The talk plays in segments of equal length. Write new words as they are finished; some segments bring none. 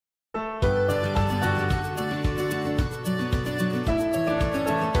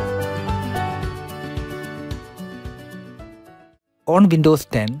On Windows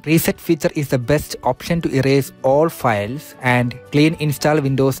 10, Reset feature is the best option to erase all files and clean install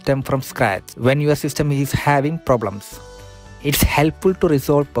Windows 10 from scratch when your system is having problems. It's helpful to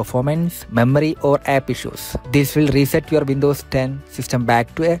resolve performance, memory or app issues. This will reset your Windows 10 system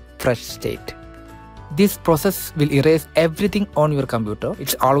back to a fresh state. This process will erase everything on your computer.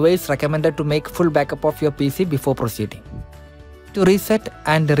 It's always recommended to make full backup of your PC before proceeding. To reset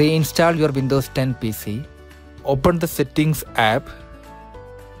and reinstall your Windows 10 PC, open the Settings app,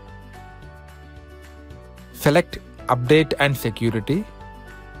 select Update and Security,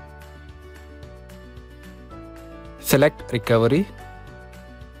 select Recovery,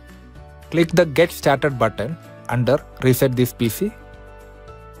 click the Get Started button under Reset this PC,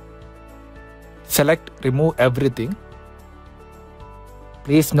 select Remove Everything.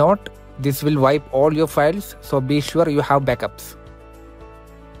 Please note, this will wipe all your files, so be sure you have backups.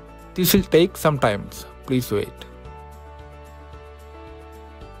 This will take some time. Please wait.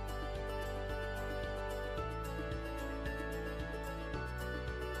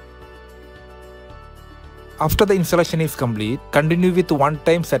 After the installation is complete, continue with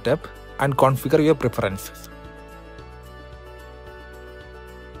one-time setup and configure your preferences.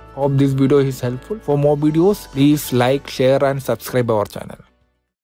 Hope this video is helpful. For more videos, please like, share and subscribe our channel.